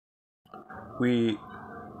We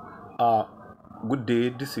are good day.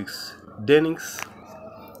 This is Dennis,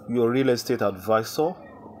 your real estate advisor.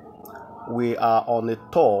 We are on a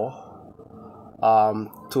tour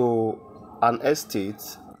to an estate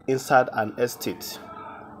inside an estate.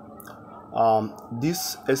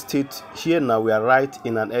 This estate here now, we are right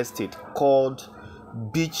in an estate called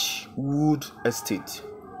Beachwood Estate.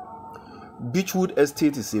 Beachwood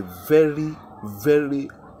Estate is a very,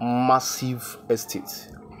 very massive estate,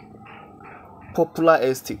 popular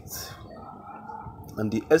estate, and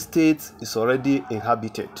the estate is already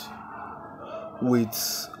inhabited with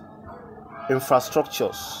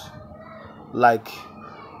infrastructures like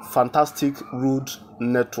fantastic road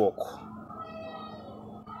network,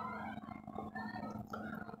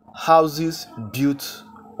 houses built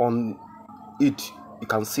on it. You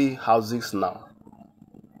can see houses now.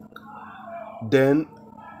 Then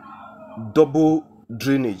double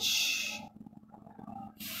drainage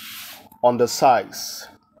on the sides,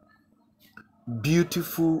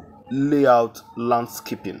 beautiful layout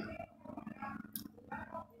landscaping,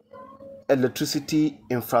 electricity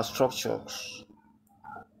infrastructures,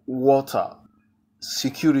 water,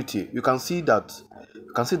 security. You can see that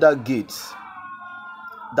gate.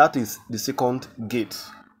 That is the second gate.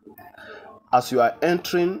 As you are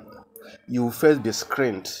entering, you will first be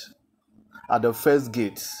screened at the first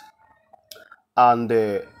gate, and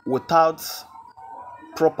without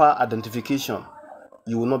proper identification,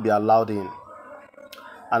 you will not be allowed in.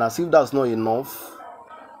 And as if that's not enough,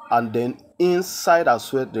 and then inside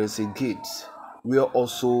as well there is a gate where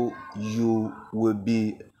also you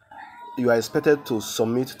are expected to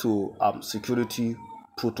submit to security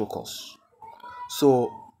protocols.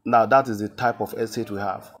 So now that is the type of estate we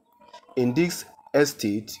have. In this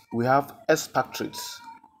estate, we have expatriates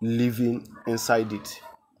living inside it.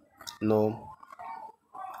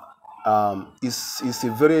 It's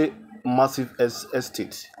a very massive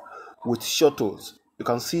estate with shuttles. You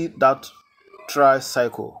can see that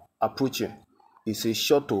tricycle approaching. It's a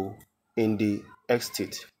shuttle in the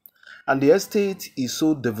estate, and the estate is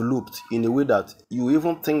so developed in a way that you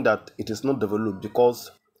even think that it is not developed because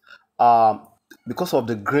of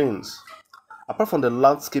the greens. Apart from the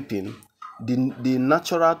landscaping, the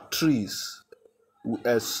natural trees,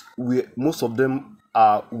 most of them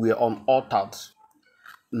were unaltered,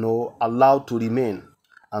 allowed to remain,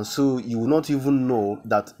 and so you will not even know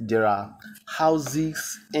that there are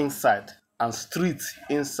houses inside and streets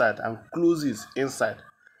inside and closes inside.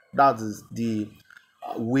 That is the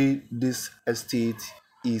way this estate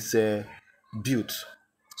is built.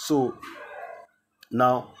 So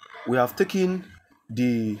now we have taken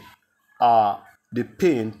the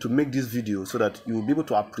pain to make this video so that you will be able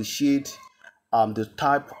to appreciate the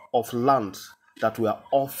type of land that we are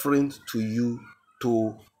offering to you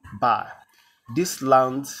to buy. This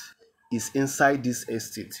land is inside this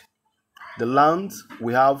estate. The land,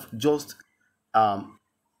 we have just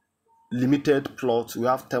limited plots. We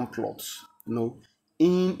have 10 plots,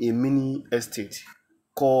 in a mini estate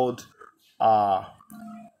called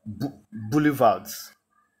boulevards,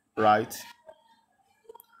 right?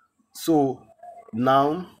 So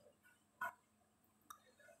now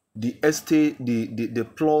the estate, the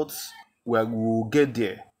plots, where we will get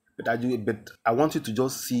there, but I want you to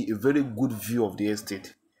just see a very good view of the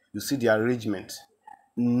estate. You see the arrangement,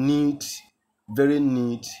 neat, very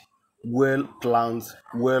neat, well planned,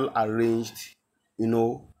 well arranged.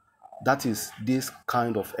 That is this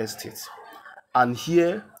kind of estate. And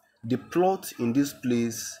here, the plot in this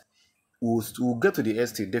place, we'll get to the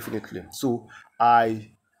estate definitely. So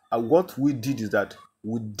what we did is that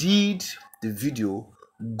we did the video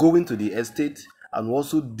going to the estate, and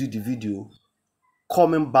also did the video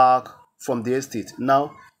coming back from the estate.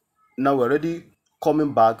 Now we're already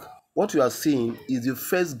coming back. What you are seeing is the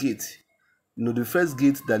first gate, the first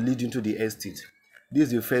gate that leads into the estate. This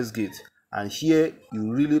is the first gate, and here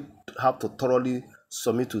you really have to thoroughly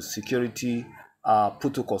submit to security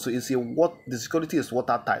protocol. So the security is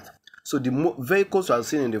watertight. So the vehicles you are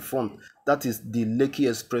seeing in the front, that is the Lekki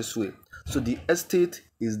Expressway. So the estate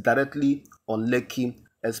is directly on Lekki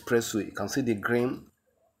Expressway. You can see the green,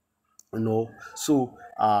 so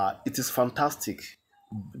it is fantastic.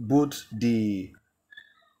 Both the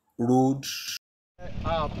roads.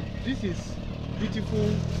 This is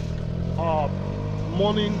beautiful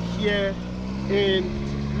morning here in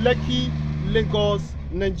Lekki, Lagos,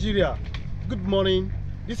 Nigeria. Good morning.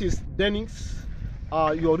 This is Dennis,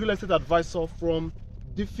 your real estate advisor from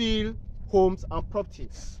DeField Homes and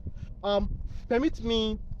Properties. Permit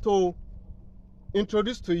me to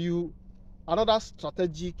introduce to you another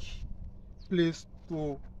strategic place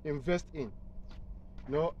to invest in.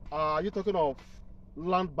 Are you talking of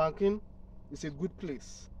land banking? It's a good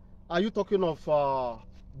place. Are you talking of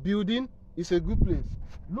building? It's a good place.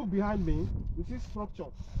 Look behind me. You see structure,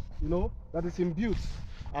 you know, that is in built,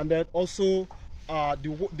 and then also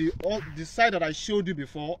the side that I showed you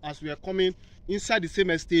before, as we are coming inside the same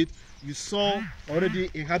estate, you saw already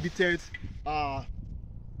inhabited. No,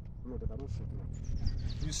 they cannot sit now.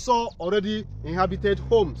 You saw already inhabited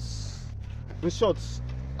homes. In short,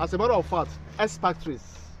 as a matter of fact,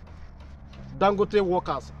 expatriates, Dangote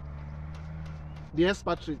workers, the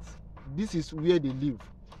expatriates, this is where they live.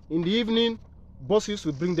 In the evening, buses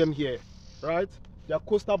will bring them here, right? Their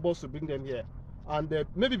coastal bus will bring them here. And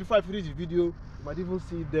maybe before I finish the video, you might even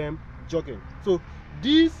see them jogging. So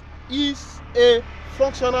this is a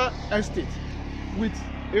functional estate with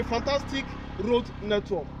a fantastic road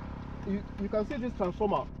network. You can see this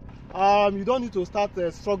transformer. You don't need to start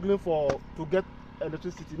struggling to get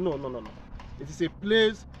electricity. No. It is a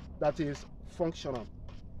place that is functional.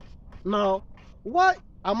 Now, why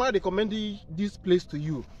am I recommending this place to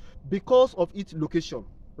you? Because of its location,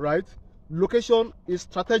 right? Location is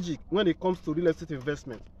strategic when it comes to real estate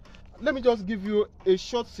investment. Let me just give you a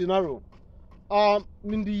short scenario.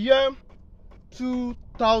 In the year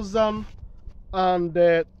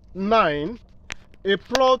 2009, a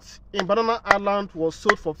plot in Banana Island was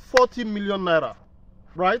sold for 40 million naira,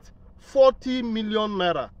 right? 40 million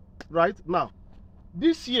naira, right? Now,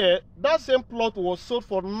 this year, that same plot was sold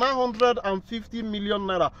for 950 million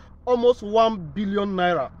naira, almost 1 billion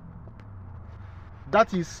naira.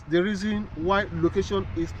 That is the reason why location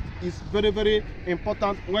is very, very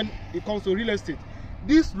important when it comes to real estate.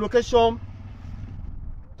 This location,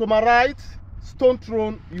 to my right, Stone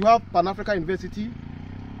Throne, you have Pan-African University,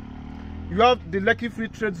 you have the Lekki Free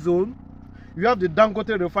Trade Zone, you have the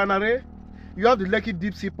Dangote Refinery, you have the Lekki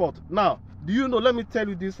Deep Sea Port. Now, do you know, let me tell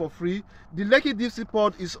you this for free, the Lekki Deep Sea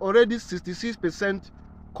Port is already 66%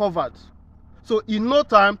 covered. So in no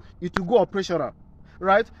time, it will go operational,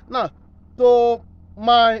 right? Now, to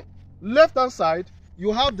my left-hand side,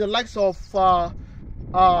 you have the likes of the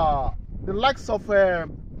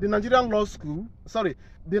Nigerian Law School,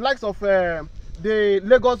 the likes of the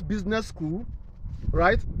Lagos Business School,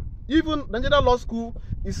 right? Even Nigerian Law School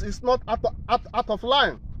is not out of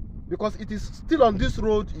line, because it is still on this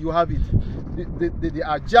road. You have it, the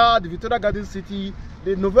Aja, the Victoria Garden City,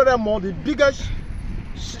 the Novera Mall, the biggest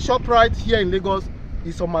shop right here in Lagos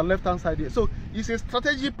is on my left-hand side here. So it's a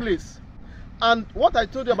strategic place. And what I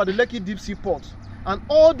told you about the Lekki Deep Sea Port, and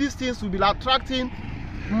all these things will be attracting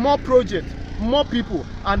more projects, more people,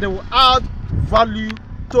 and they will add value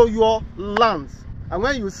to your lands. And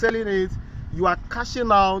when you're selling it, you are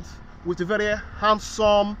cashing out with a very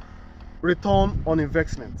handsome return on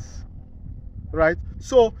investments, right?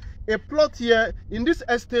 So a plot here in this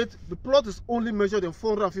estate, the plot is only measured in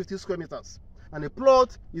 450 square meters, and a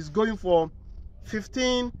plot is going for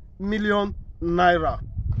 15 million naira,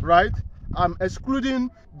 right? I'm excluding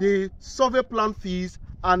the survey plan fees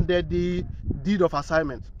and the deed of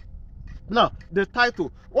assignment. Now, the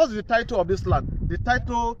title. What's the title of this land? The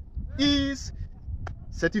title is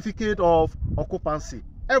Certificate of Occupancy.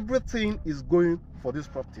 Everything is going for this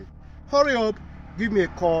property. Hurry up, give me a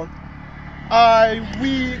call. I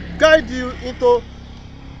will guide you into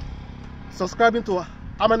subscribing to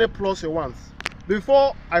how many plots you want.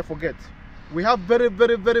 Before I forget, we have very,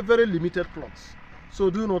 very, very, very limited plots. So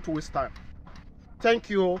do not waste time. Thank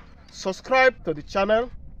you. Subscribe to the channel.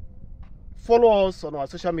 Follow us on our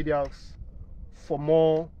social medias for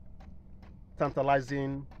more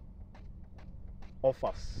tantalizing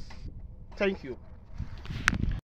offers. Thank you.